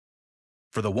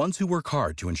For the ones who work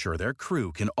hard to ensure their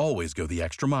crew can always go the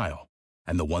extra mile,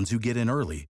 and the ones who get in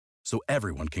early so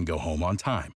everyone can go home on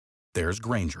time, there's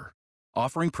Grainger,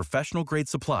 offering professional-grade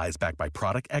supplies backed by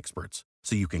product experts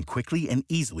so you can quickly and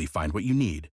easily find what you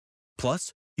need.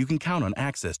 Plus, you can count on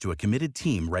access to a committed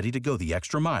team ready to go the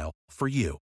extra mile for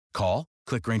you. Call,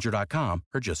 click Grainger.com,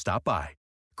 or just stop by.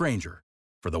 Grainger,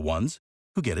 for the ones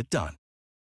who get it done.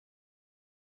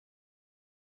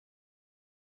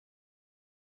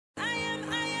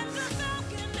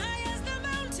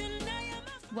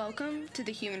 Welcome to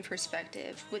The Human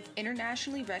Perspective with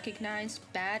internationally recognized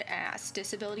badass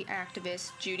disability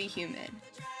activist Judy Nguyen.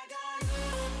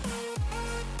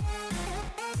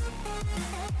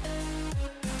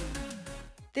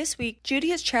 This week,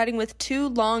 Judy is chatting with two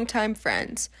longtime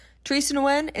friends, Teresa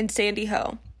Nguyen and Sandy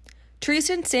Ho.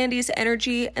 Teresa and Sandy's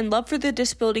energy and love for the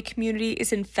disability community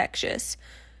is infectious.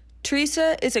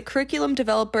 Teresa is a curriculum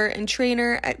developer and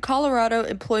trainer at Colorado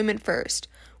Employment First,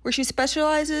 where she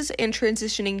specializes in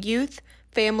transitioning youth,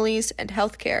 families, and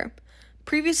healthcare.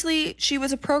 Previously, she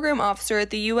was a program officer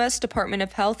at the U.S. Department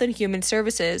of Health and Human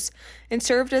Services and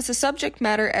served as a subject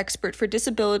matter expert for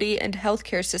disability and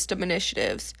healthcare system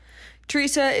initiatives.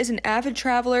 Teresa is an avid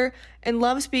traveler and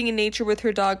loves being in nature with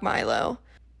her dog Milo.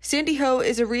 Sandy Ho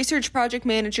is a research project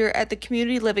manager at the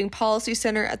Community Living Policy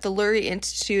Center at the Lurie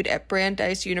Institute at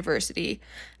Brandeis University,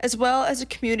 as well as a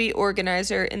community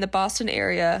organizer in the Boston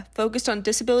area focused on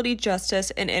disability justice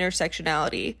and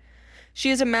intersectionality. She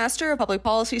is a Master of Public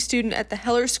Policy student at the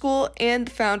Heller School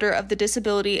and founder of the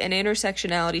Disability and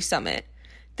Intersectionality Summit.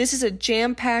 This is a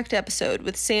jam-packed episode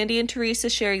with Sandy and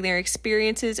Teresa sharing their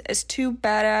experiences as two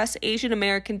badass Asian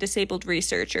American disabled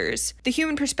researchers. The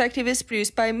Human Perspective is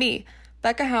produced by me,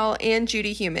 Becca Howell, and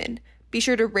Judy Nguyen. Be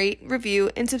sure to rate,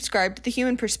 review, and subscribe to The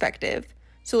Human Perspective.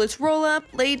 So let's roll up,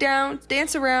 lay down,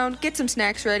 dance around, get some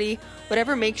snacks ready,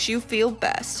 whatever makes you feel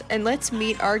best, and let's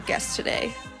meet our guest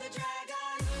today.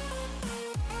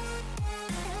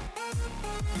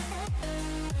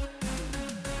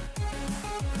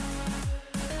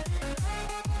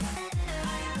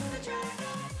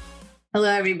 Hello,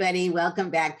 everybody.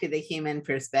 Welcome back to The Human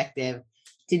Perspective.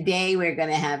 Today, we're going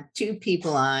to have two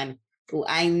people on who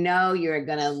I know you're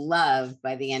going to love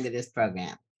by the end of this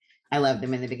program. I loved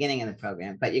them in the beginning of the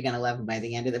program, but you're going to love them by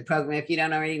the end of the program if you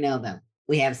don't already know them.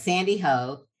 We have Sandy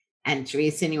Ho and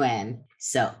Teresa Nguyen.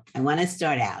 So I want to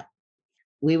start out.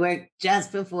 We were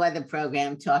just before the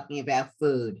program talking about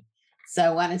food. So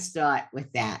I want to start with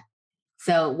that.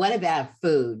 So what about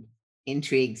food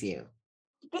intrigues you?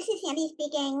 This is Sandy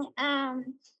speaking.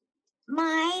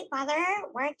 My father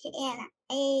worked in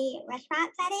a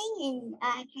restaurant setting, in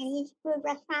a Chinese food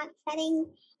restaurant setting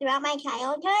throughout my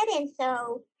childhood. And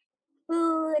so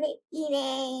food,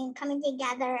 eating, coming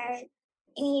together,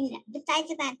 I mean, besides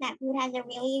the fact that food has a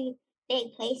really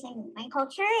big place in my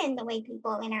culture and the way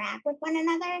people interact with one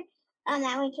another,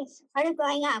 that was just part of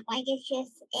growing up. Like, it's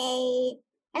just a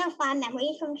kind of fond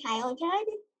memories from childhood.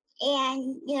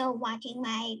 And, you know, watching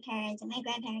my parents and my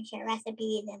grandparents share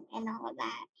recipes and all of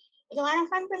that. It's a lot of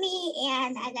fun for me.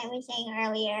 And as I was saying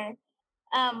earlier,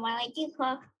 while I do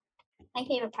cook, my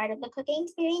favorite part of the cooking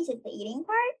experience is the eating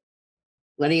part.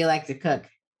 What do you like to cook?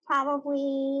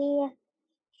 Probably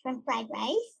shrimp fried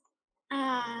rice.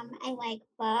 I like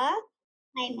pho.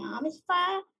 My mom's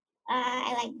pho.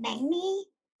 I like banh mi.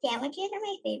 Sandwiches are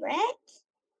my favorite.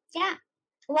 Yeah,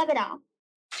 love it all.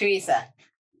 Teresa,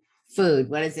 food,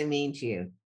 what does it mean to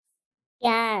you?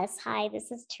 Yes. Hi,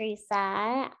 this is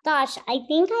Teresa. Gosh, I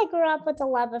think I grew up with a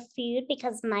love of food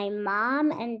because my mom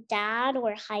and dad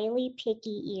were highly picky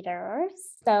eaters.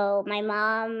 So my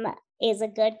mom is a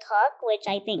good cook, which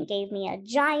I think gave me a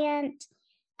giant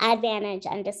advantage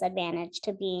and disadvantage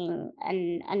to being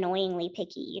an annoyingly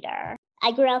picky eater.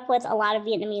 I grew up with a lot of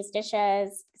Vietnamese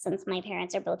dishes since my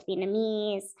parents are both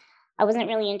Vietnamese. I wasn't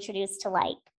really introduced to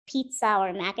like pizza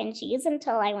or mac and cheese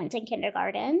until I went to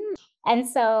kindergarten. And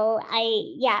so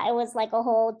it was like a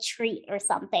whole treat or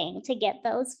something to get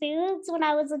those foods when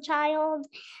I was a child,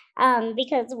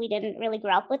 because we didn't really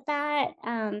grow up with that.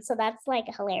 So that's like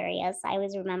hilarious. I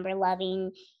always remember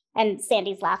loving, and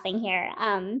Sandy's laughing here.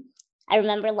 I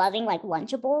remember loving like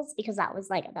Lunchables because that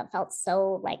felt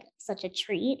so like such a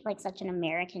treat, like such an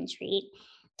American treat,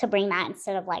 to bring that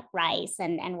instead of like rice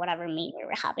and whatever meat we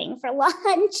were having for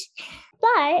lunch.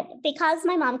 But because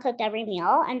my mom cooked every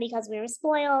meal and because we were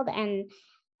spoiled and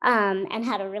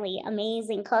had a really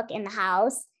amazing cook in the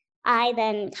house, I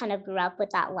then kind of grew up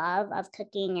with that love of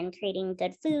cooking and creating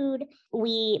good food.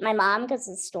 My mom goes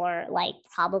to the store like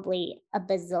probably a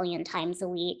bazillion times a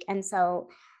week. And so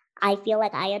I feel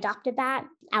like I adopted that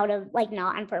out of like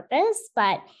not on purpose,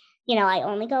 but I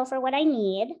only go for what I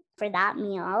need for that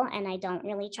meal, and I don't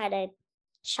really try to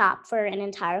shop for an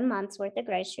entire month's worth of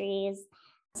groceries.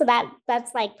 So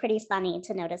that's like pretty funny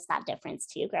to notice that difference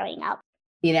too growing up.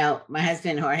 My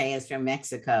husband Jorge is from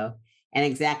Mexico, and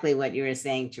exactly what you were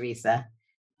saying, Teresa.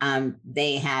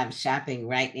 They have shopping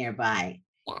right nearby,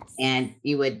 Yes. and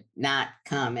you would not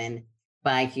come and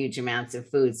buy huge amounts of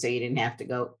food, so you didn't have to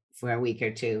go for a week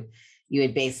or two. You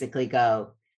would basically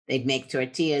go, they'd make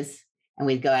tortillas, and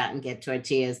we'd go out and get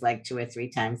tortillas like 2 or 3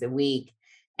 times a week,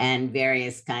 and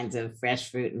various kinds of fresh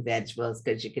fruit and vegetables,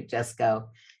 because you could just go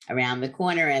around the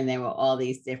corner, and there were all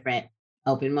these different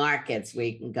open markets where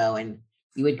you can go, and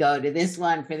you would go to this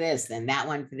one for this and that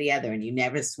one for the other, and you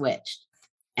never switched.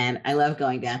 And I love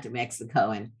going down to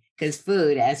Mexico, and because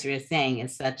food, as you were saying,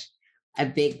 is such a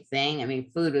big thing. I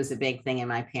mean, food was a big thing in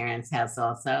my parents' house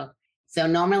also. So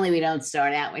normally we don't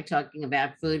start out with talking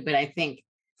about food, but I think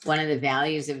one of the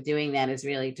values of doing that is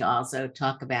really to also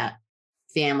talk about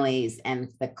families and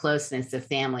the closeness of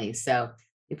families. So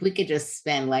if we could just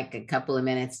spend like a couple of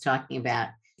minutes talking about,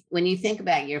 when you think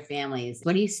about your families,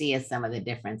 what do you see as some of the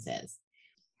differences?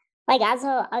 Like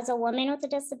as a woman with a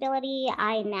disability,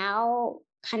 I now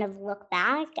kind of look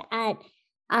back at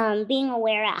being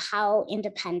aware at how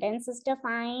independence is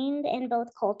defined in both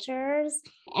cultures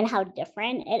and how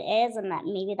different it is, and that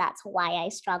maybe that's why I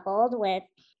struggled with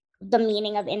the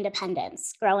meaning of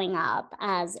independence growing up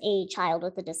as a child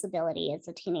with a disability, as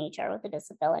a teenager with a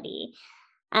disability.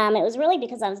 It was really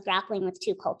because I was grappling with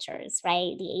two cultures,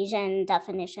 right? The Asian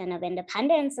definition of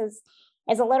independence is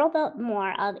a little bit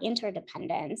more of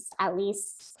interdependence, at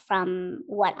least from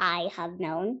what I have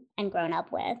known and grown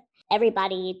up with.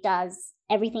 Everybody does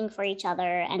everything for each other,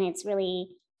 and it's really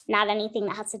not anything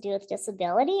that has to do with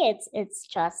disability. It's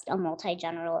just a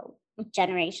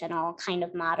generational kind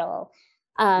of model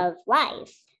of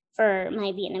life for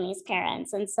my Vietnamese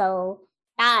parents. And so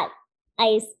that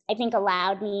I think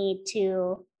allowed me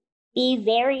to be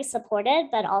very supported,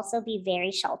 but also be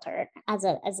very sheltered as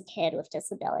a kid with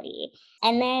disability.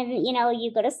 And then,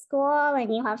 you go to school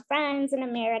and you have friends in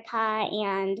America,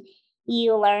 and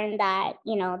you learn that,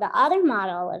 the other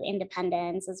model of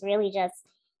independence is really just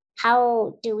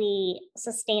how do we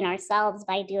sustain ourselves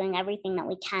by doing everything that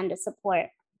we can to support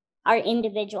our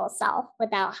individual self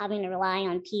without having to rely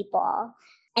on people.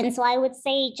 And so I would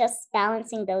say just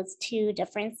balancing those two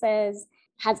differences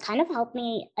has kind of helped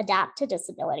me adapt to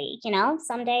disability.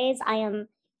 Some days I am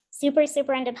super,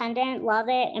 super independent, love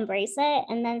it, embrace it.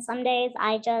 And then some days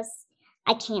I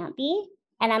can't be.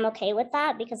 And I'm okay with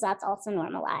that because that's also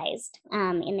normalized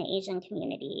in the Asian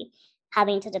community,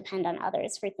 having to depend on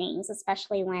others for things,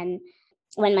 especially when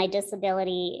my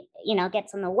disability,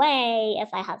 gets in the way, if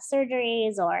I have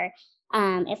surgeries or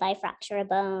if I fracture a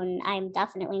bone, I'm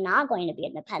definitely not going to be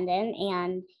independent.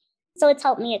 And so it's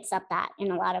helped me accept that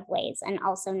in a lot of ways and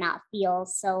also not feel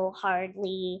so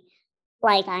hardly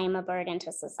like I am a burden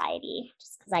to society,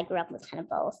 just because I grew up with kind of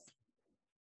both.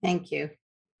 Thank you.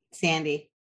 Sandy.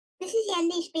 This is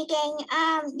Sandy speaking.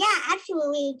 Yeah,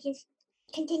 absolutely. Just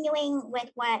continuing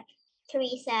with what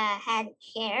Teresa had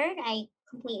shared, I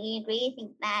completely agree. I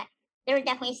think that there were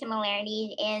definitely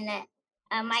similarities in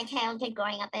my childhood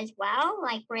growing up as well.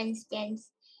 Like, for instance,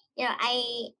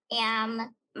 I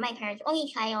am my parents'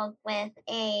 only child with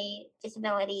a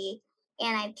disability,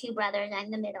 and I have two brothers.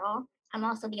 I'm the middle. I'm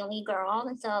also the only girl,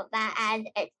 and so that adds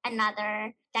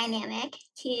another dynamic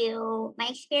to my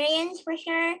experience for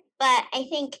sure. But I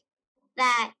think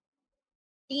that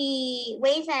the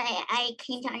ways that I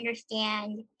came to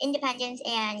understand independence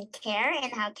and care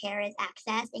and how care is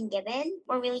accessed and given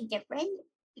were really different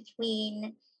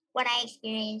between what I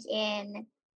experienced in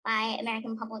my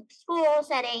American public school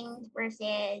settings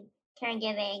versus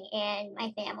caregiving in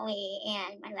my family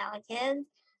and my relatives,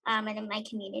 and in my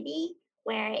community,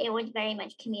 where it was very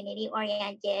much community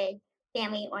oriented,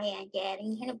 family oriented,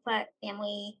 and you kind of put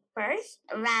family first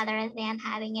rather than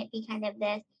having it be kind of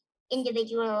this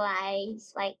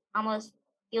individualized, like almost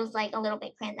feels like a little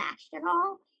bit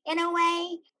transactional in a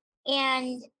way.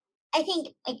 And I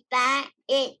think like that,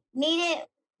 it made it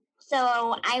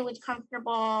so I was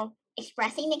comfortable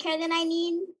expressing the care that I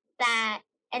need that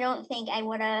I don't think I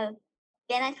would have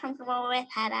been as comfortable with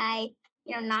had I,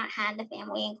 not had the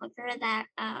family and culture that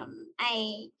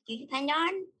I do depend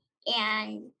on.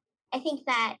 And I think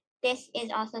that this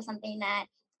is also something that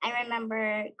I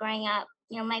remember growing up,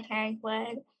 my parents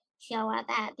would show up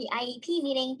at the IEP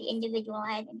meetings, the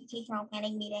individualized educational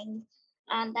planning meetings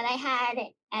that I had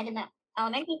as an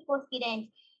elementary school student.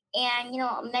 And,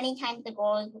 many times the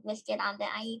goals listed on the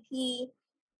IEP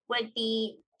would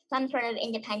be some sort of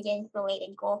independence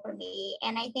related goal for me.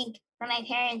 And I think for my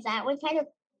parents, that was kind of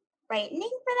frightening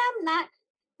for them,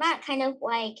 not kind of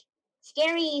like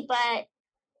scary, but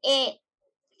it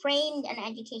framed an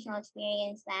educational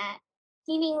experience that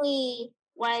seemingly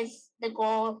was the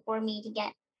goal for me to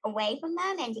get away from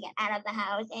them and to get out of the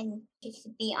house and just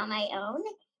be on my own.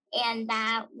 And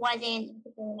that wasn't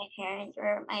my parents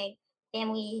or my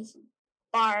family's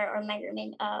bar or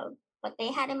measurement of what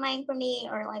they had in mind for me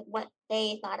or like what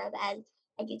they thought of as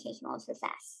educational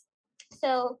success.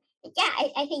 So yeah,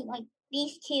 I think like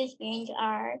these two experiences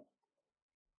are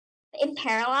in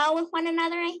parallel with one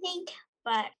another, I think,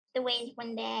 but the ways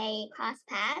when they crossed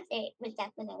paths, it was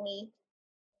definitely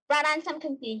brought on some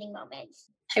confusing moments.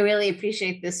 I really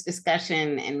appreciate this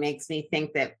discussion and makes me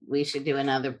think that we should do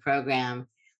another program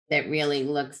that really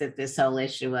looks at this whole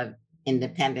issue of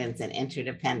independence and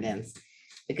interdependence.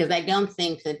 Because I don't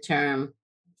think the term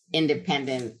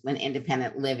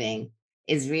independent living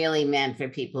is really meant for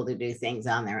people to do things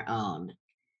on their own.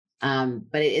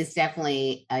 But it is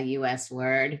definitely a US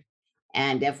word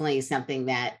and definitely something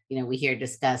that, we hear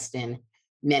discussed in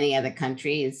many other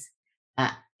countries,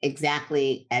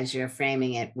 exactly as you're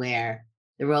framing it, where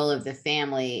the role of the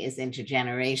family is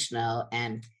intergenerational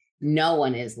and no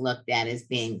one is looked at as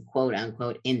being quote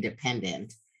unquote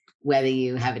independent, whether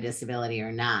you have a disability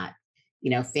or not.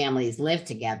 Families live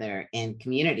together in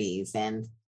communities. And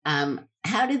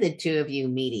how did the two of you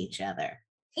meet each other?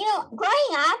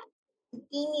 Growing up,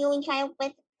 being the only child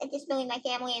with a disability in my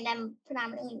family, and then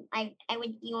predominantly I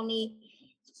would be only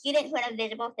student who had a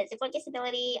visible physical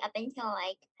disability up until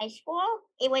like high school.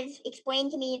 It was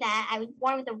explained to me that I was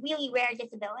born with a really rare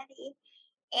disability.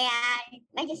 And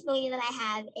my disability that I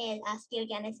have is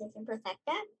osteogenesis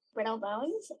imperfecta, brittle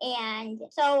bones. And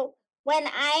so when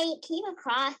I came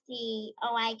across the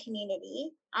OI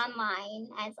community online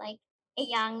as like a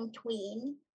young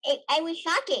tween, it was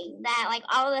shocking that like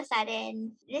all of a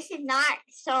sudden this is not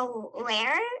so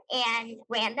rare and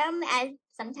random as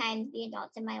sometimes the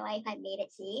adults in my life had made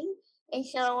it seem. And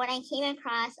so when I came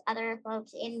across other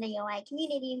folks in the OI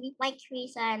community, like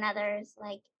Teresa and others,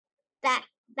 like that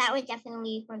that was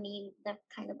definitely for me the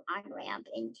kind of on ramp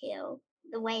into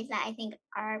the ways that I think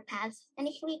our paths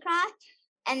initially crossed.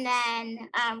 And then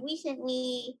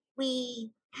recently we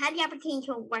had the opportunity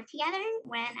to work together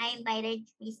when I invited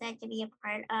Teresa to be a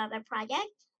part of a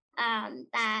project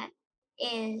that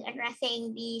is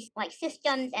addressing these like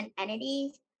systems and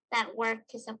entities that work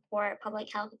to support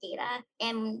public health data.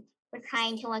 And we're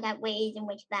trying to look at ways in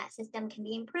which that system can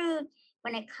be improved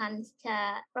when it comes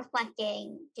to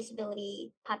reflecting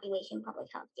disability population public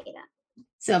health data.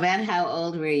 So, about how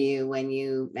old were you when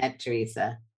you met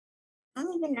Teresa? I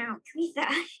don't even know, Teresa.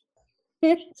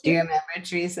 Do you remember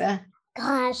Teresa?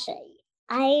 Gosh,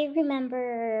 I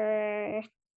remember,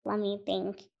 let me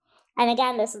think. And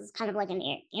again, this is kind of like an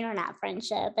internet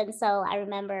friendship. And so I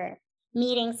remember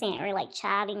meeting Sandy or like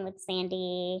chatting with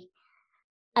Sandy,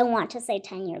 I want to say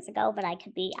 10 years ago, but I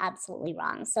could be absolutely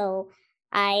wrong. So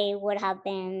I would have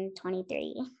been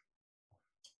 23.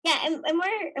 Yeah, and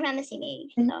we're around the same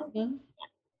age. So Mhm.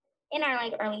 in our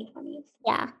like early 20s.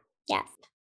 Yeah, yes.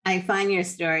 I find your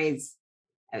stories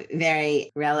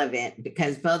very relevant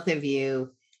because both of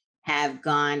you have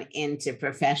gone into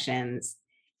professions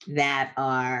that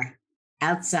are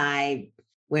outside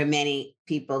where many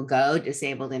people go,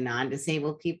 disabled and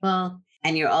non-disabled people.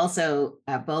 And you're also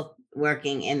both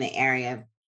working in the area of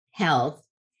health,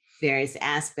 various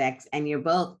aspects, and you're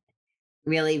both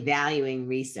really valuing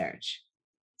research.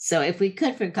 So if we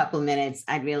could for a couple of minutes,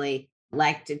 I'd really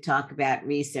like to talk about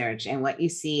research and what you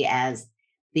see as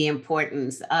the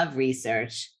importance of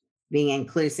research being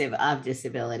inclusive of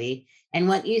disability, and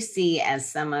what you see as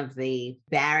some of the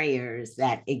barriers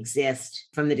that exist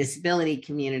from the disability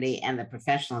community and the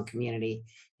professional community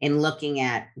in looking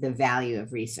at the value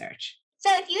of research. So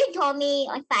if you had told me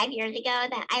like 5 years ago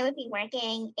that I would be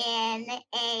working in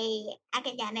a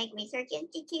academic research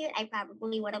institute, I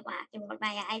probably would have laughed and rolled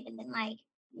my eyes and been like,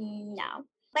 no.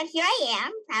 But here I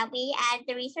am, proudly as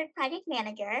the research project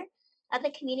manager of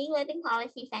the Community Living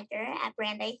Policy Center at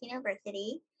Brandeis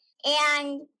University.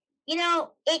 And,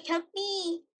 it took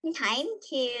me some time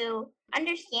to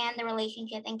understand the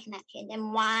relationship and connection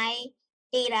and why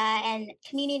data and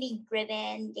community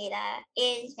driven data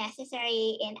is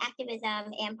necessary in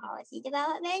activism and policy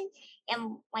development,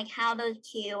 and like how those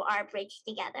two are bridged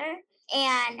together.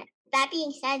 And that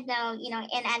being said, though,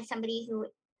 and as somebody who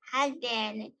has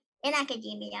been in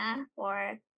academia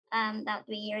for about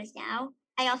 3 years now,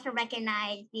 I also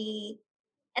recognize the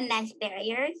immense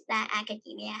barriers that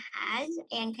academia has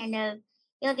and kind of,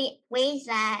 the ways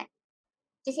that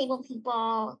disabled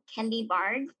people can be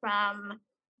barred from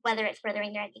whether it's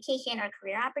furthering their education or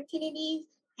career opportunities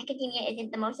academia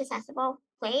isn't the most accessible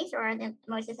place or the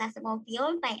most accessible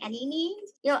field by any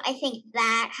means. I think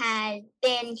that has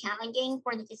been challenging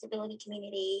for the disability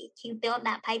community to build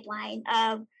that pipeline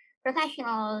of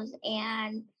professionals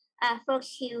and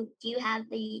folks who do have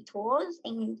the tools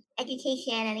and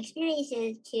education and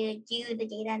experiences to do the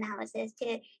data analysis,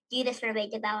 to do the survey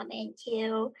development,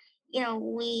 to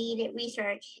lead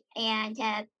research and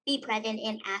to be present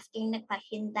in asking the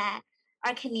questions that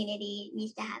our community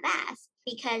needs to have asked.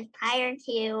 Because prior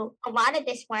to a lot of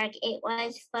this work, it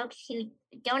was folks who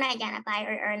don't identify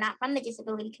or are not from the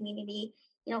disability community,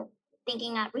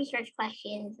 thinking up research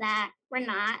questions that were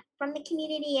not from the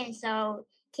community. And so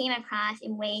came across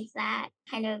in ways that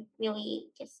kind of really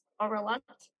just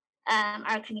overlooked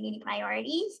our community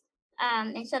priorities.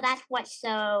 And so that's what's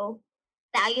so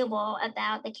valuable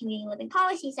about the Community Living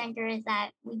Policy Center is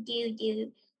that we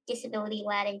do disability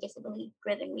led and disability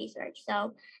driven research.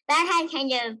 So that had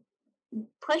kind of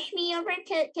pushed me over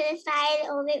to the side a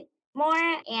little bit more.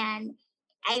 And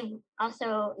I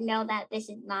also know that this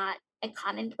is not a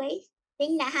commonplace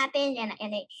thing that happens,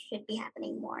 and it should be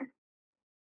happening more.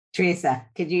 Teresa,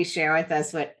 could you share with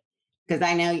us because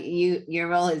I know your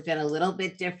role has been a little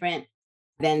bit different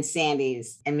than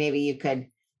Sandy's, and maybe you could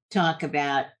talk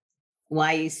about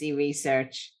why you see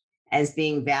research as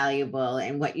being valuable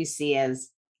and what you see as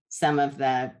some of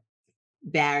the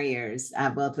barriers,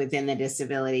 both within the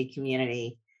disability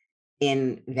community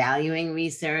in valuing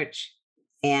research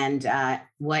and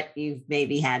what you've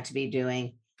maybe had to be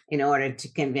doing in order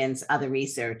to convince other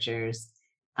researchers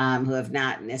who have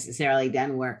not necessarily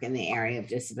done work in the area of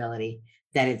disability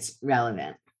that it's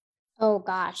relevant. Oh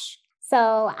gosh.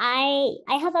 So I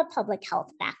have a public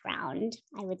health background.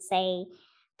 I would say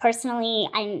personally,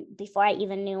 before I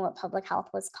even knew what public health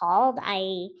was called,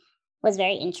 I was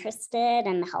very interested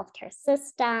in the healthcare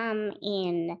system,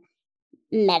 in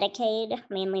Medicaid,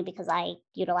 mainly because I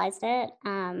utilized it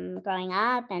growing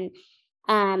up, and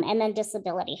then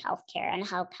disability healthcare and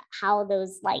how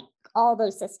those, like, all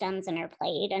those systems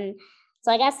interplayed. And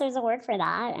so I guess there's a word for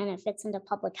that, and it fits into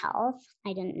public health.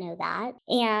 I didn't know that.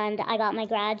 And I got my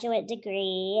graduate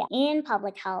degree in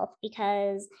public health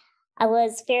because I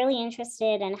was fairly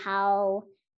interested in how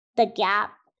the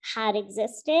gap had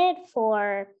existed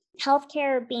for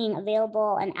healthcare being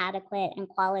available and adequate and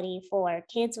quality for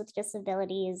kids with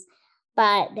disabilities,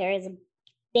 but there is a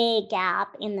big gap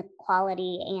in the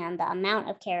quality and the amount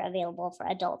of care available for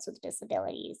adults with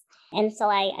disabilities. And so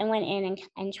I went in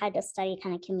and tried to study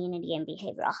kind of community and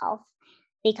behavioral health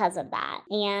because of that.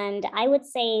 And I would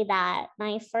say that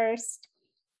my first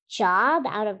job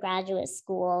out of graduate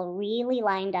school really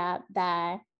lined up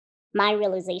my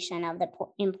realization of the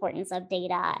importance of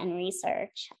data and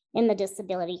research in the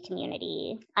disability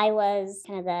community. I was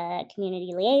kind of the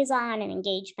community liaison and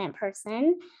engagement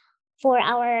person for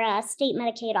our state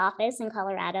Medicaid office in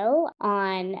Colorado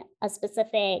on a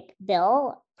specific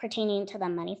bill pertaining to the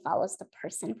Money Follows the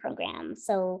Person program.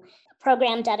 So a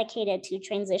program dedicated to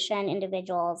transition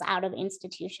individuals out of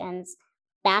institutions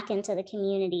back into the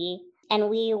community. And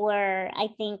we were, I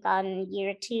think, on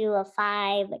year 2 of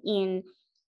 5 in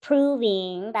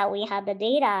proving that we had the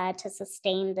data to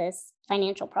sustain this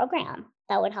financial program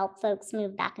that would help folks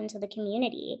move back into the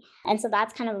community. And so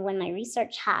that's kind of when my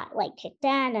research hat kicked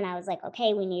in, and I was like,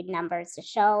 okay, we need numbers to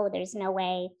show. There's no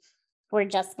way we're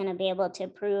just going to be able to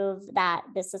prove that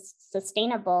this is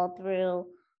sustainable through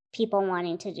people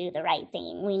wanting to do the right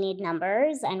thing. We need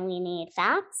numbers and we need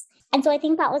facts. And so I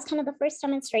think that was kind of the first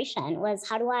demonstration, was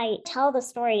how do I tell the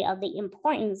story of the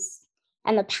importance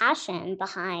and the passion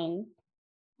behind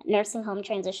nursing home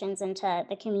transitions into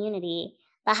the community,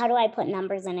 but how do I put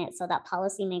numbers in it so that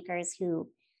policymakers who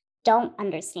don't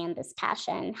understand this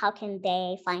passion, how can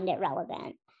they find it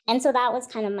relevant? And so that was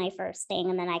kind of my first thing.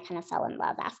 And then I kind of fell in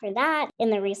love after that in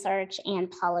the research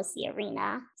and policy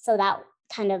arena. So that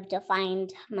kind of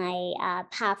defined my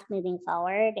path moving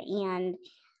forward. And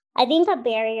I think a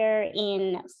barrier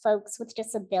in folks with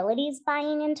disabilities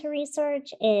buying into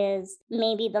research is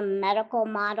maybe the medical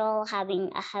model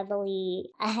having a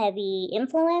heavy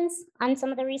influence on some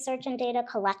of the research and data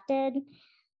collected.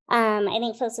 I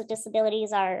think folks with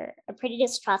disabilities are pretty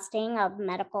distrusting of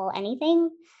medical anything,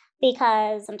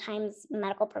 because sometimes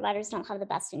medical providers don't have the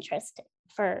best interest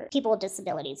for people with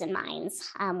disabilities in mind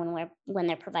when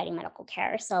they're providing medical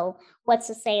care. So what's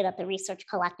to say that the research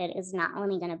collected is not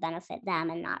only going to benefit them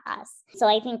and not us? So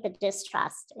I think the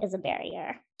distrust is a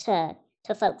barrier to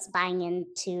folks buying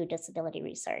into disability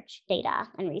research, data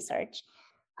and research.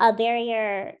 A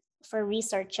barrier for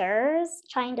researchers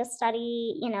trying to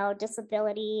study,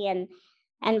 disability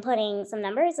and putting some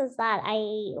numbers is that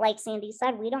like Sandy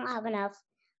said, we don't have enough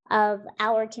of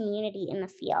our community in the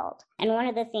field. And one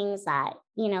of the things that,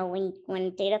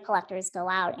 when data collectors go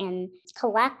out and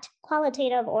collect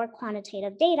qualitative or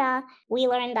quantitative data, we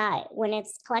learn that when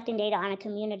it's collecting data on a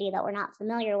community that we're not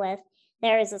familiar with,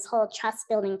 there is this whole trust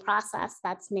building process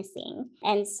that's missing.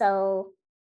 And so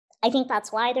I think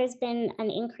that's why there's been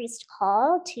an increased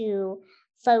call to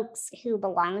folks who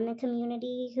belong in the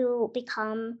community who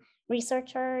become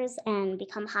researchers and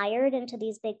become hired into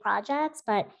these big projects.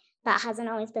 But that hasn't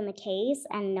always been the case,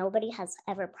 and nobody has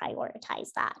ever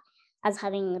prioritized that as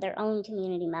having their own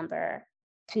community member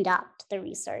conduct the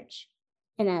research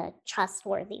in a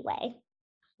trustworthy way.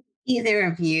 Either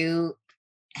of you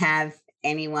have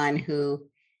anyone who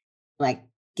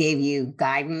gave you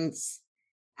guidance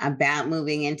about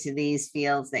moving into these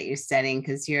fields that you're studying?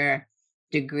 Because your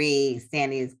degree,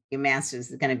 Sandy's, your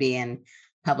master's is going to be in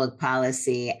public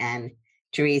policy, and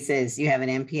Teresa's, you have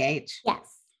an MPH?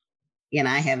 Yes. And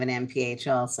I have an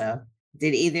MPH also.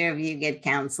 Did either of you get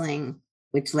counseling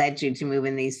which led you to move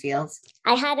in these fields?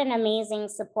 I had an amazing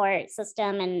support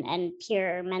system and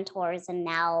peer mentors, and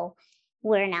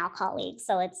we're now colleagues.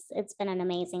 So it's been an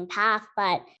amazing path.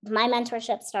 But my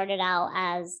mentorship started out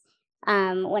as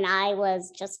when I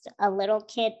was just a little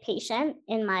kid patient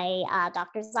in my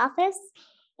doctor's office,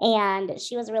 and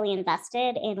she was really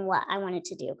invested in what I wanted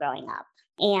to do growing up.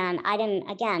 And I didn't,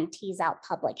 again, tease out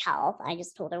public health. I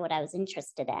just told her what I was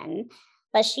interested in.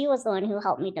 But she was the one who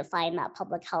helped me define that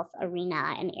public health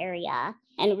arena and area,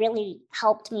 and really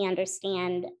helped me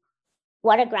understand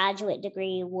what a graduate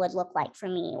degree would look like for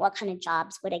me, what kind of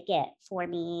jobs would it get for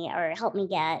me or help me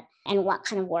get, and what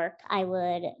kind of work I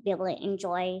would be able to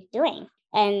enjoy doing.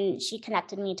 And she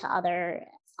connected me to other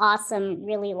awesome,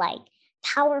 really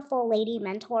powerful lady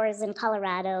mentors in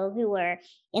Colorado who were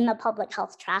in the public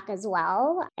health track as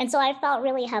well. And so I felt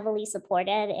really heavily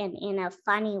supported in a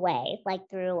funny way,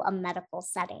 through a medical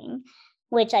setting,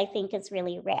 which I think is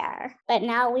really rare. But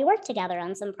now we work together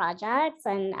on some projects,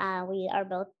 and we are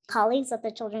both colleagues at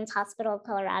the Children's Hospital of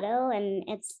Colorado. And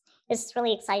it's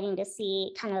really exciting to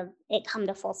see kind of it come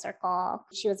to full circle.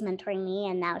 She was mentoring me,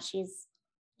 and now she's,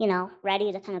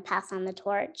 ready to kind of pass on the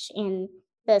torch in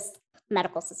this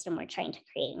medical system we're trying to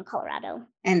create in Colorado.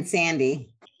 And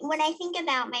Sandy? When I think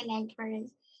about my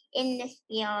mentors in this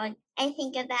field, I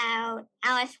think about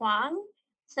Alice Wong.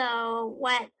 So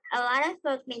what a lot of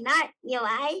folks may not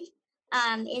realize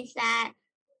is that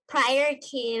prior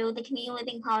to the Community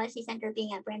Living Policy Center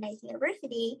being at Brandeis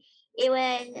University, it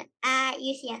was at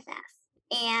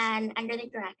UCSF, and under the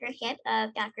directorship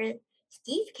of Dr.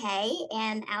 Steve Kay,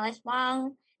 and Alice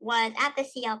Wong was at the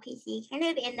CLPC, kind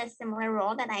of in the similar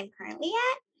role that I'm currently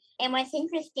at. And what's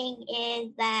interesting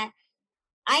is that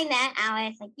I met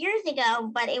Alice years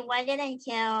ago, but it wasn't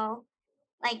until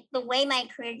the way my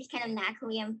career just kind of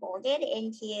naturally unfolded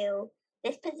into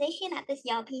this position at the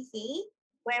CLPC,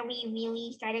 where we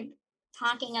really started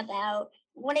talking about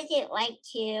what is it like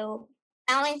to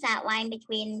balance that line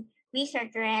between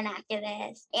researcher and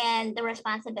activist and the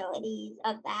responsibilities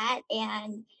of that.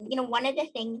 And, one of the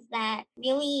things that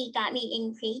really got me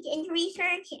intrigued into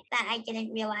research that I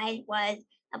didn't realize was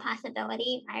a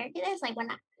possibility prior to this, when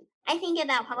I think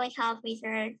about public health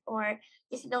research or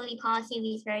disability policy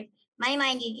research, my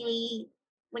mind usually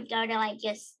would go to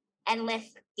just endless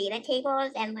data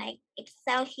tables and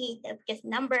Excel sheets of just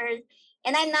numbers.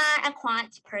 And I'm not a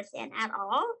quant person at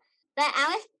all. But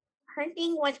Alice, her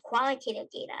thing was qualitative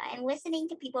data and listening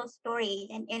to people's stories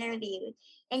and interviews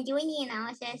and doing the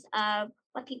analysis of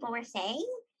what people were saying.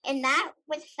 And that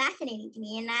was fascinating to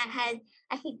me. And that has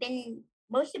actually been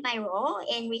most of my role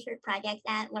in research projects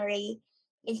at Lurie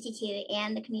Institute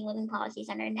and the Community Living Policy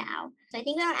Center now. So I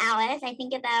think about Alice, I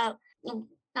think about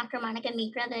Dr. Monica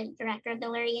Mitra, the director of the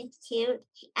Lurie Institute,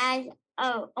 as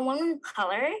a woman of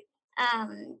color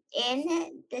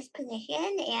in this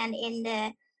position and in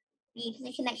the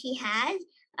position that she has.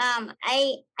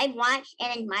 I watch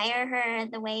and admire her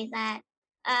the ways that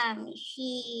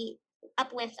she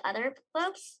uplifts other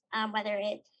folks, whether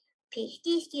it's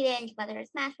PhD students, whether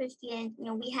it's master's students.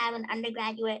 We have an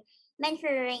undergraduate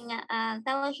mentoring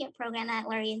fellowship program at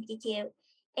Lurie Institute,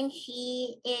 and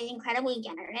she is incredibly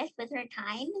generous with her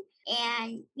time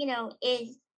and,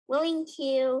 is willing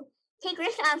to take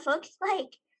risks on folks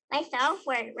like myself,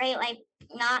 where, right,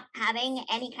 not having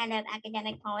any kind of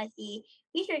academic policy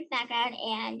research background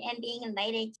and being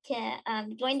invited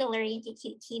to join the Lurie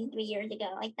Institute team 3 years ago.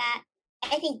 That,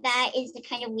 I think that is the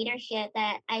kind of leadership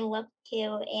that I look to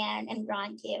and am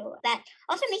drawn to. That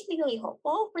also makes me really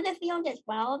hopeful for the field as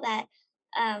well, that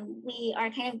we are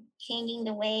kind of changing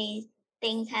the ways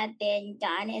things have been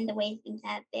done and the ways things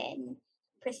have been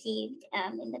perceived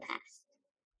in the past.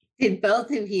 Did both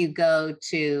of you go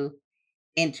to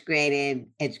integrated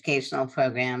educational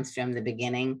programs from the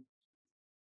beginning?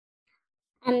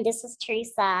 This is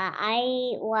Teresa. I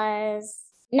was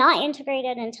not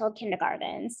integrated until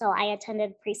kindergarten. So I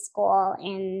attended preschool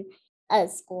in a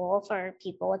school for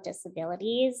people with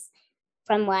disabilities.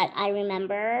 From what I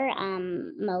remember,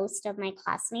 most of my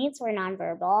classmates were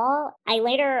nonverbal. I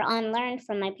later on learned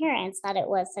from my parents that it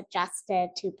was suggested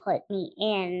to put me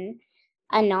in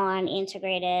a non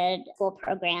integrated school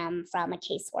program from a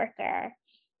caseworker.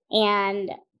 And,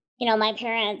 my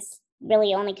parents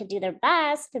really only could do their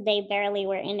best. They barely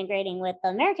were integrating with the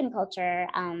American culture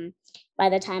by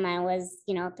the time I was,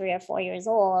 3 or 4 years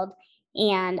old.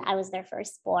 And I was their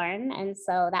firstborn. And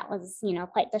so that was,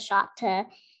 quite the shock to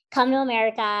come to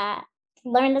America,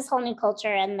 learn this whole new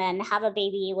culture, and then have a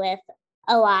baby with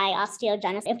OI,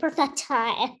 osteogenesis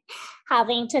imperfecta, and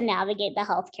having to navigate the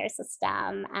healthcare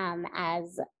system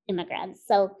as immigrants.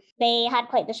 So they had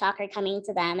quite the shocker coming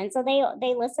to them. And so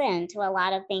they listened to a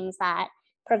lot of things that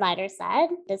providers said.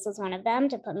 This was one of them,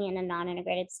 to put me in a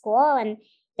non-integrated school. And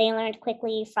they learned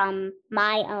quickly from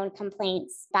my own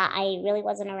complaints that I really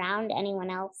wasn't around anyone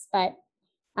else but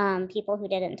people who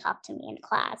didn't talk to me in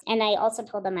class. And I also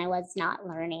told them I was not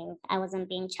learning. I wasn't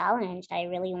being challenged. I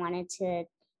really wanted to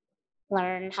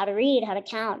learn how to read, how to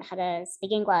count, how to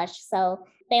speak English. So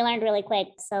they learned really quick.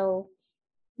 So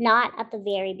not at the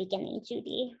very beginning,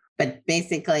 Judy. But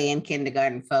basically in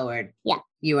kindergarten forward, Yeah.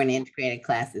 You were in integrated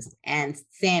classes. And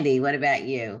Sandy, what about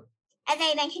you? As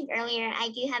I mentioned earlier, I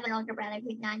do have an older brother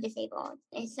who's non-disabled.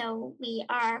 And so we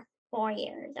are 4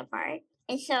 years apart.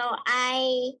 And so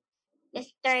I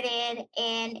just started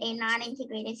in a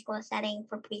non-integrated school setting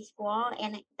for preschool.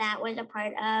 And that was a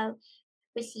part of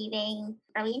receiving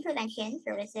early intervention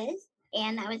services.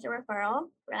 And that was a referral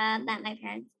that my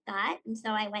parents got. And so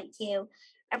I went to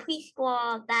a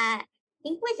preschool that I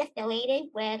think was affiliated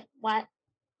with what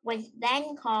was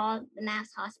then called the Mass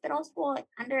Hospital School. It's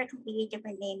under a completely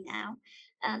different name now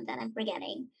that I'm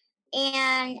forgetting.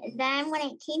 And then when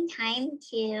it came time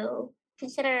to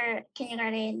consider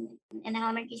kindergarten and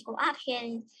elementary school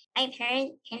options, my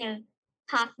parents kind of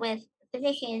talked with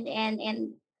physicians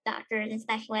and doctors and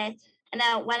specialists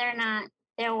about whether or not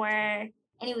there were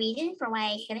any reasons for why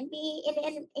I shouldn't be in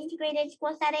an integrated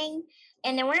school setting.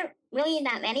 And there weren't really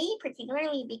that many,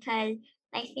 particularly because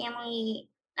my family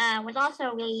was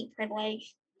also really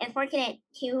privileged and fortunate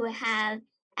to have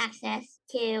access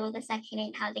to the Section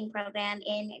 8 housing program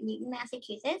in Newton,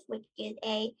 Massachusetts, which is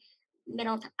a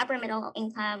middle to upper middle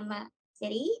income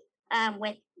city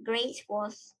with great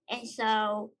schools. And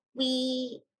so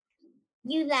we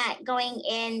knew that going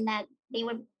in that they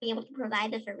would be able to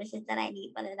provide the services that I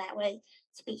need, whether that was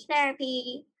speech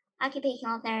therapy,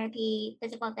 occupational therapy,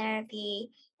 physical therapy.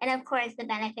 And of course, the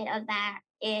benefit of that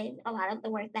is a lot of the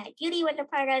work that Judy was a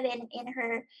part of in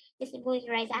her disability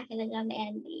rights activism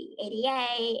and the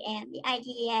ADA and the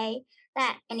IDEA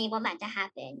that enabled that to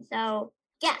happen. So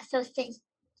yeah, so since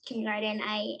kindergarten,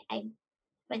 I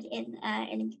was in an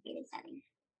integrated setting.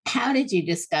 How did you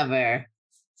discover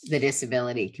the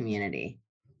disability community?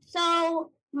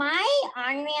 So my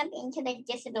on-ramp into the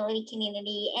disability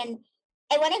community, and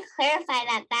I want to clarify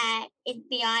that is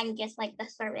beyond just like the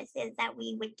services that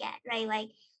we would get, right? Like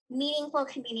meaningful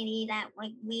community that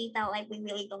like we felt like we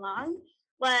really belonged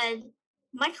was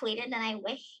much later than I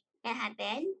wish it had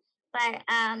been. But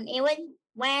it was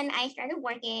when I started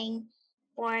working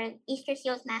for Easter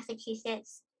Seals,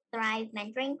 Massachusetts Thrive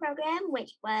Mentoring Program,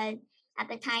 which was at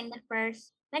the time the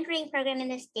first mentoring program in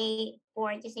the state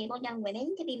for disabled young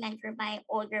women to be mentored by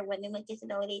older women with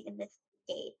disabilities in the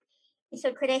state. And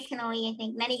so traditionally, I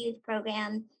think many youth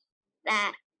programs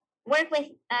that work with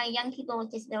young people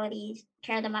with disabilities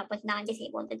pair them up with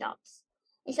non-disabled adults.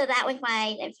 And so that was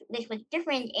why this was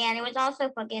different. And it was also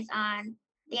focused on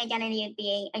the identity of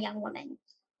being a young woman.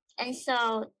 And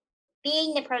so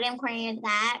being the program coordinator of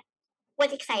that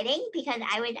was exciting because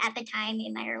I was at the time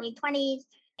in my early 20s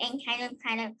and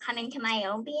kind of coming to my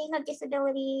own being of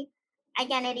disability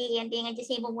identity and being a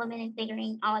disabled woman and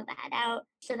figuring all of that out.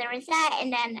 So there was that.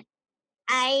 And then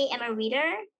I am a reader,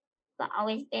 but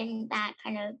always been that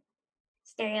kind of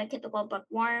stereotypical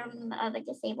bookworm of a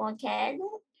disabled kid.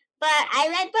 But I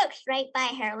read books, right, by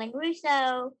Harlan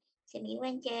Russo, Timmy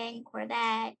Lincoln,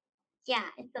 Corbett. Yeah,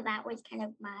 and so that was kind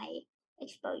of my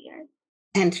exposure.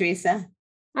 And Teresa?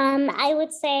 I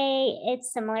would say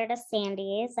it's similar to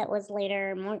Sandy's. It was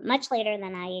later, much later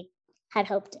than I had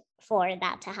hoped for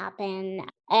that to happen.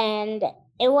 And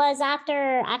it was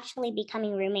after actually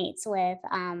becoming roommates with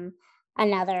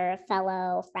another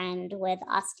fellow friend with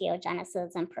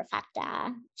osteogenesis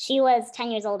imperfecta. She was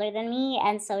 10 years older than me.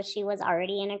 And so she was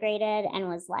already integrated and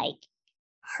was like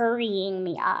hurrying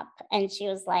me up. And she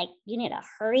was like, you need to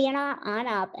hurry on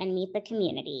up and meet the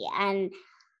community. And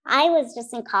I was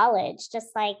just in college, just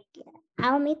like,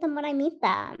 I'll meet them when I meet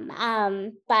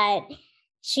them. But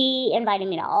she invited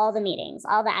me to all the meetings,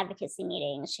 all the advocacy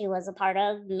meetings. She was a part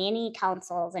of many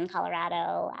councils in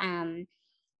Colorado.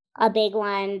 A big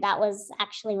one that was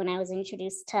actually when I was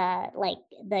introduced to like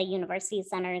the University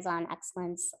Centers on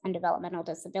Excellence and Developmental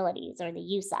Disabilities, or the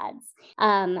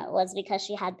UCEDs, was because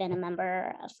she had been a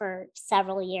member for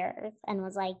several years and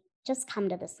was like, just come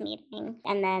to this meeting.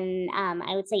 And then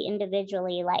I would say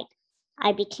individually, like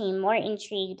I became more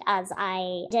intrigued as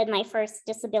I did my first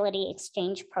disability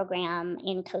exchange program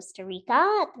in Costa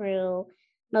Rica through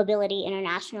Mobility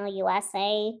International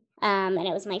USA. And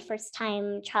it was my first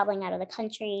time traveling out of the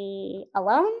country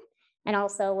alone, and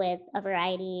also with a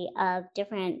variety of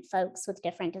different folks with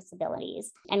different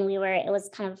disabilities. And it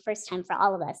was kind of the first time for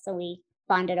all of us. So we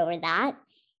bonded over that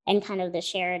and kind of the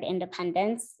shared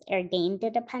independence or gained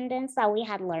independence that we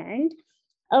had learned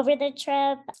over the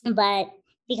trip. But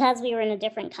because we were in a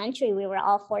different country, we were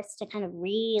all forced to kind of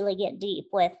really get deep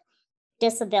with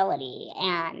disability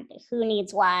and who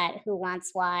needs what, who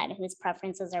wants what, whose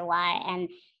preferences are what, and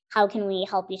how can we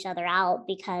help each other out,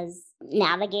 because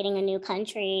navigating a new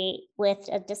country with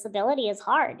a disability is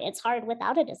hard. It's hard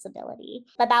without a disability.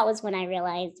 But that was when I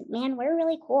realized, man, we're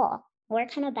really cool. We're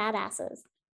kind of badasses.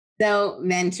 So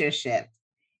mentorship,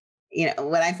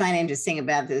 what I find interesting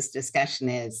about this discussion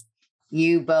is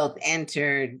you both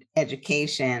entered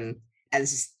education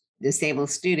as disabled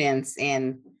students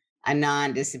in a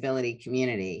non-disability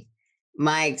community.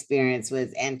 My experience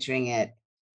was entering it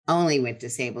only with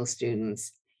disabled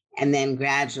students and then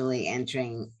gradually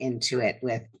entering into it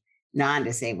with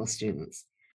non-disabled students.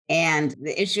 And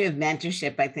the issue of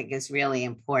mentorship, I think, is really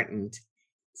important.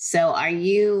 So are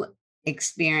you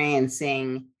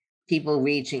experiencing people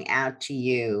reaching out to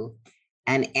you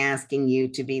and asking you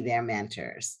to be their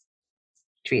mentors?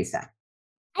 Teresa.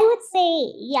 I would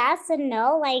say yes and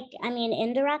no. Like, I mean,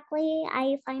 indirectly,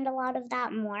 I find a lot of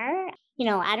that more.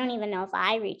 I don't even know if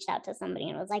I reached out to somebody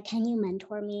and was like, can you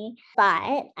mentor me?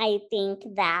 But I think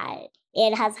that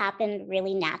it has happened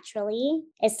really naturally,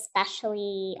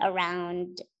 especially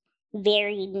around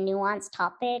very nuanced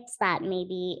topics that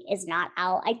maybe is not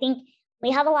out. I think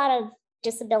we have a lot of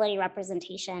disability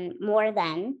representation more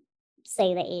than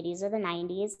say the 80s or the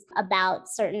 90s about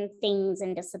certain things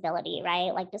in disability,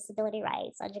 right? Like disability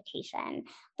rights, education.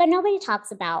 But nobody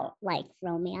talks about like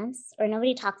romance, or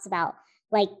nobody talks about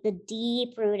like the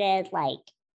deep rooted like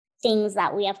things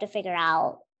that we have to figure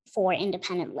out for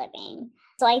independent living.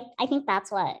 So I think that's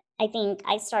what I think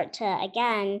I start to,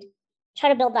 again, try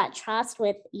to build that trust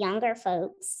with younger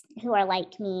folks who are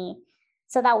like me,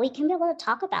 so that we can be able to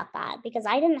talk about that, because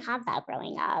I didn't have that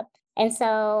growing up. And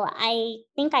so I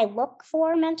think I look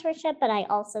for mentorship, but I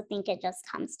also think it just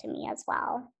comes to me as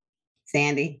well.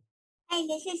 Sandy. Hi,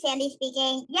 this is Sandy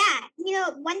speaking. Yeah,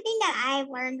 one thing that I've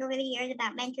learned over the years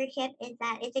about mentorship is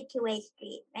that it's a two-way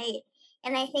street, right?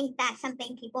 And I think that's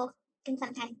something people can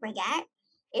sometimes forget,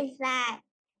 is that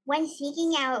when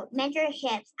seeking out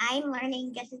mentorships, I'm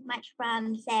learning just as much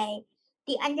from, say,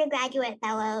 the undergraduate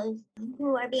fellows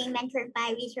who are being mentored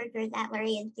by researchers at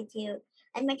Lurie Institute,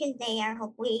 as much as they are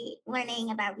hopefully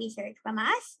learning about research from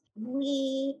us.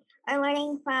 We are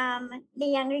learning from the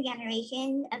younger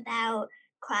generation about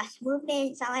cross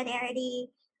movement solidarity.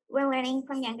 We're learning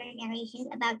from younger generations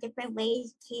about different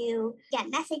ways to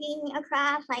get messaging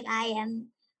across. Like, I am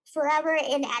forever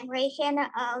in admiration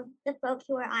of the folks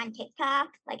who are on TikTok.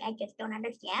 Like, I just don't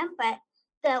understand, but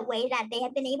the way that they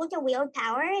have been able to wield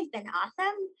power has been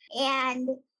awesome. And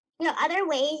other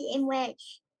ways in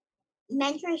which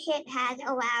mentorship has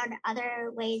allowed other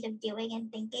ways of doing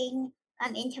and thinking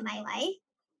into my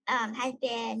life has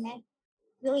been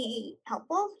really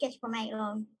helpful just for my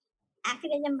own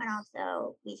activism, but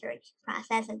also research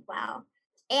process as well.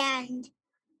 And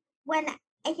when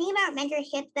I think about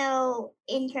mentorship, though,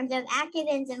 in terms of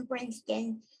activism, for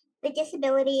instance, the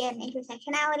Disability and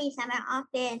Intersectionality Summit,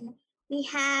 often we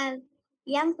have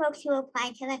young folks who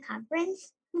apply to the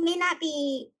conference who may not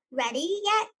be ready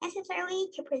yet necessarily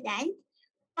to present,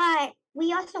 but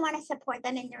we also want to support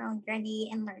them in their own journey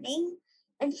and learning.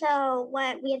 And so,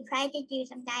 what we have tried to do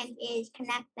sometimes is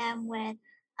connect them with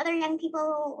other young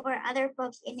people or other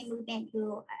folks in the movement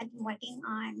who have been working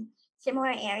on similar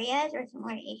areas or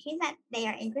similar issues that they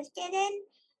are interested in,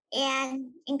 and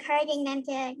encouraging them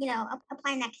to,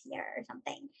 apply next year or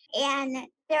something. And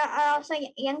there are also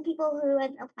young people who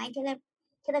have applied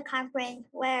to the conference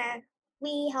where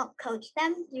we help coach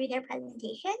them through their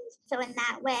presentations. So in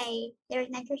that way, there's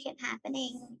mentorship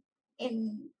happening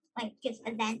in like just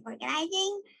event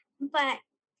organizing. But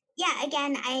yeah,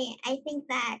 again, I think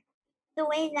that the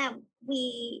way that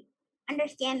we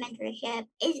understand mentorship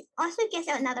is also just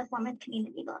another form of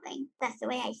community building. That's the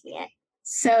way I see it.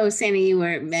 So, Sandy, you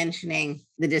were mentioning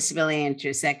the Disability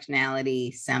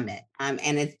Intersectionality Summit, and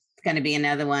it's going to be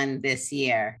another one this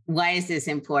year. Why is this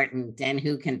important, and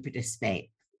who can participate?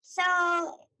 So,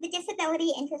 the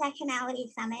Disability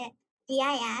Intersectionality Summit,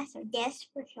 DIS or DIS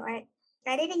for short,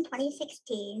 started in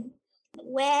 2016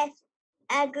 with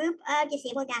a group of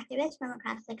disabled activists from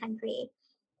across the country.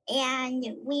 And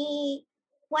we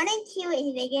wanted to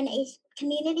envision a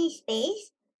community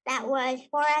space that was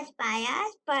for us, by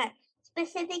us, but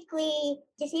specifically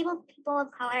disabled people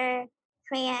of color,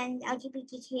 trans,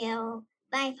 LGBTQ,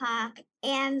 BIPOC,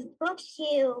 and folks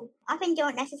who often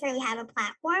don't necessarily have a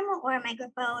platform or a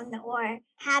microphone or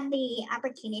have the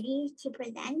opportunity to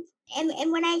present.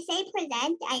 And when I say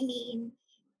present, I mean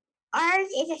ours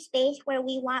is a space where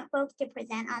we want folks to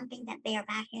present on things that they are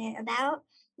passionate about,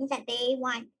 things that they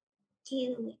want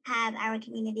to have our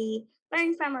community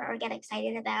learn from or get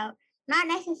excited about, not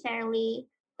necessarily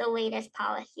the latest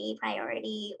policy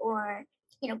priority or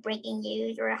breaking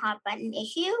news or a hot button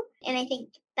issue. And I think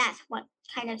that's what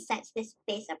kind of sets this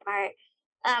space apart.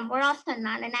 We're also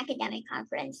not an academic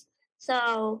conference,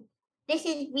 so this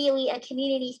is really a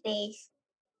community space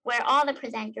where all the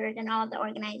presenters and all the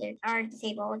organizers are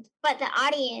disabled, but the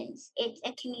audience, it's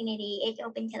a community, it's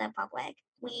open to the public.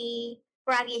 We,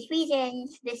 for obvious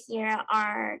reasons, this year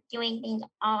are doing things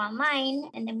all online,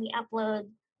 and then we upload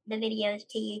the videos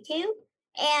to YouTube.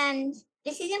 And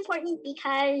this is important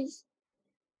because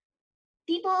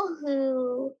people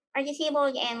who are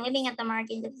disabled and living at the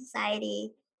margins of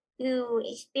society, who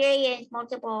experience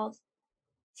multiple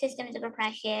systems of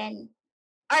oppression,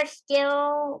 are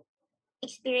still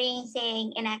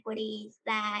experiencing inequities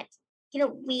that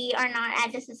we are not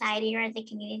as a society or as a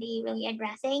community really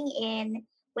addressing in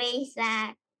ways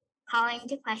that calling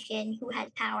into question who has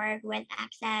power, who has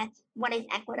access, what is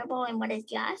equitable and what is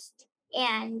just.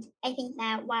 And I think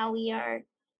that while we are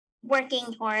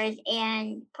working towards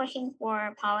and pushing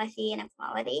for policy and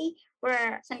equality,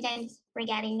 we're sometimes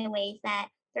forgetting the ways that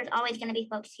there's always going to be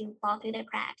folks who fall through the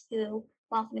cracks, who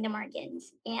fall through the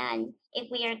margins. And if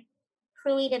we are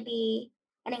truly to be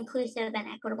an inclusive and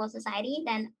equitable society,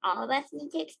 then all of us need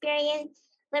to experience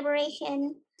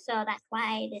liberation. So that's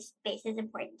why this space is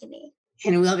important to me.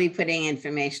 And we'll be putting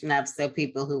information up so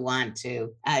people who want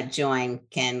to join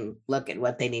can look at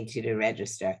what they need to do to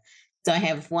register. So I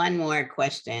have one more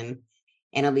question,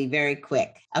 and it'll be very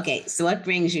quick. Okay, so what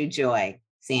brings you joy,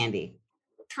 Sandy?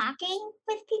 Talking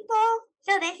with people.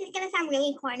 So this is going to sound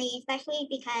really corny, especially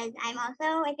because I'm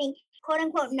also, I think, quote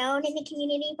unquote, known in the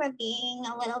community for being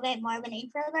a little bit more of an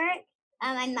introvert.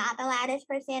 I'm not the loudest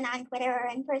person on Twitter or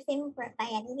in person by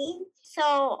anything.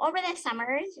 So over the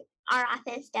summers, our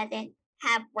office doesn't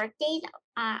have work days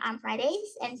on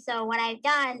Fridays. And so what I've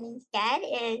done instead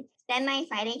is spend my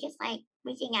Friday just like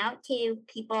reaching out to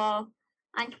people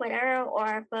on Twitter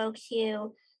or folks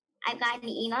who I've gotten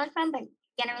emails from, but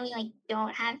generally like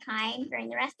don't have time during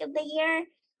the rest of the year,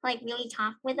 like really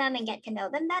talk with them and get to know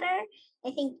them better.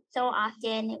 I think so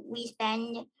often we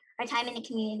spend our time in the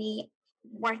community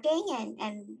working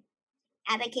and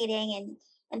advocating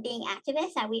and being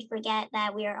activists that we forget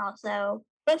that we are also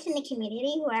folks in the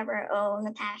community who have our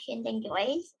own passions and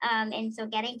joys. And so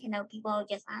getting to know people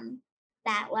just on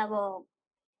that level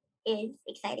is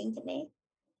exciting to me.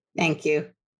 Thank you.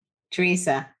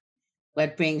 Teresa,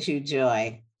 what brings you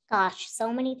joy? Gosh,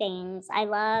 so many things. I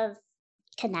love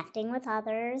connecting with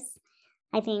others.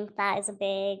 I think that is a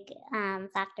big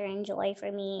factor in joy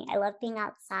for me. I love being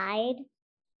outside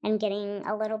and getting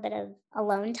a little bit of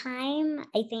alone time.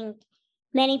 I think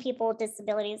many people with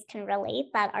disabilities can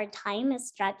relate that our time is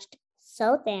stretched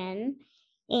so thin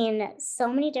in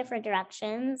so many different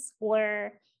directions.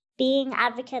 We're being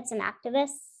advocates and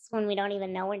activists when we don't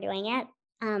even know we're doing it.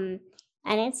 And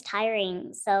it's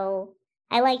tiring. So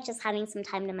I like just having some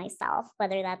time to myself,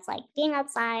 whether that's like being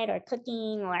outside or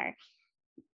cooking or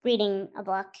reading a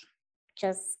book,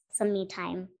 just some me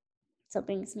time. So it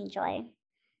brings me joy.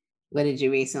 Where did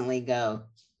you recently go?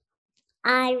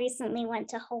 I recently went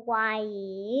to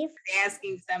Hawaii.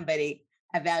 Asking somebody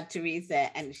about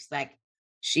Teresa, and she's like,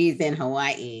 she's in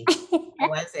Hawaii. How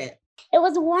was it? It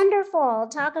was wonderful.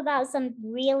 Talk about some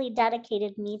really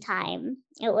dedicated me time.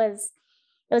 It was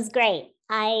great.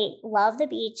 I love the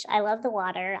beach. I love the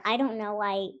water. I don't know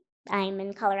why I'm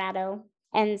in Colorado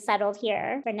and settled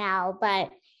here for now, but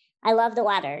I love the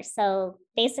water. So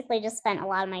basically just spent a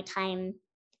lot of my time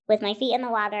with my feet in the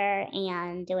water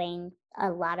and doing a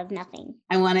lot of nothing.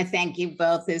 I want to thank you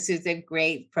both. This is a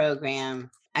great program.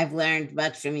 I've learned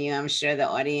much from you. I'm sure the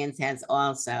audience has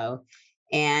also.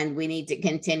 And we need to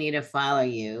continue to follow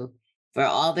you for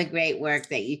all the great work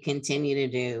that you continue to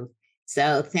do.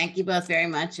 So thank you both very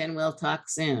much, and we'll talk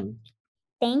soon.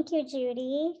 Thank you,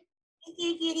 Judy. Thank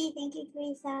you, Judy. Thank you,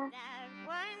 Teresa.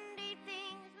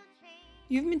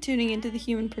 You've been tuning into The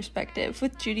Human Perspective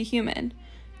with Judy Human.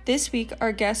 This week,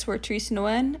 our guests were Teresa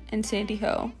Nguyen and Sandy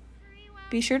Ho.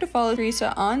 Be sure to follow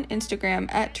Teresa on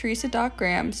Instagram at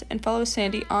teresa.grams and follow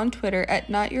Sandy on Twitter at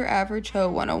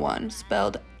NotYourAverageHo101,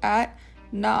 spelled at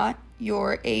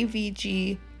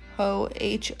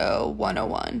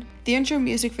NotYourAVGHO101. The intro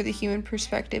music for The Human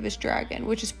Perspective is Dragon,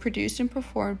 which is produced and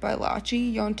performed by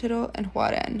Lachi, Yontaro, and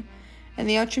Huaren. And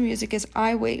the outro music is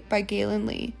I Wait by Galen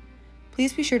Lee.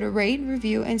 Please be sure to rate,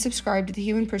 review, and subscribe to The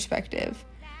Human Perspective.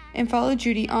 And follow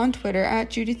Judy on Twitter at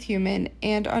Judith Human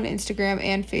and on Instagram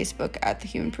and Facebook at The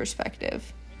Human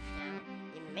Perspective.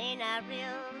 You may not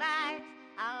realize